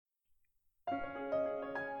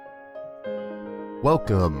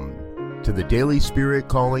Welcome to the Daily Spirit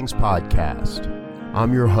Callings Podcast.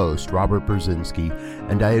 I'm your host, Robert Brzezinski,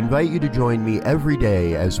 and I invite you to join me every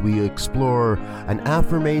day as we explore an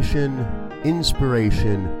affirmation,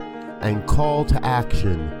 inspiration, and call to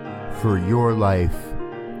action for your life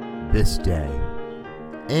this day.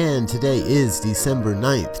 And today is December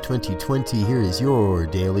 9th, 2020. Here is your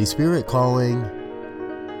Daily Spirit Calling.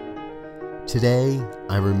 Today,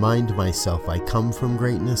 I remind myself I come from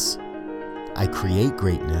greatness. I create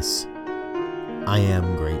greatness. I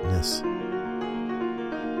am greatness.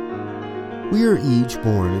 We are each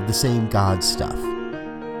born of the same God stuff.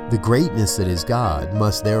 The greatness that is God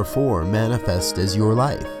must therefore manifest as your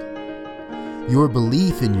life. Your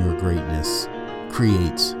belief in your greatness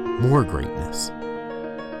creates more greatness.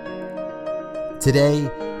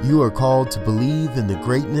 Today, you are called to believe in the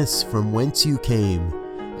greatness from whence you came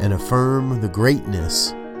and affirm the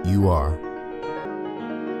greatness you are.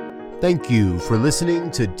 Thank you for listening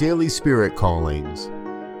to Daily Spirit Callings.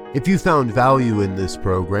 If you found value in this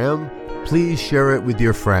program, please share it with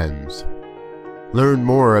your friends. Learn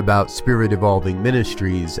more about Spirit Evolving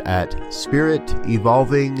Ministries at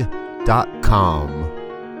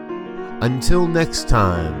spiritevolving.com. Until next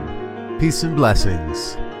time, peace and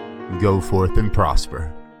blessings. Go forth and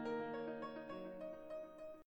prosper.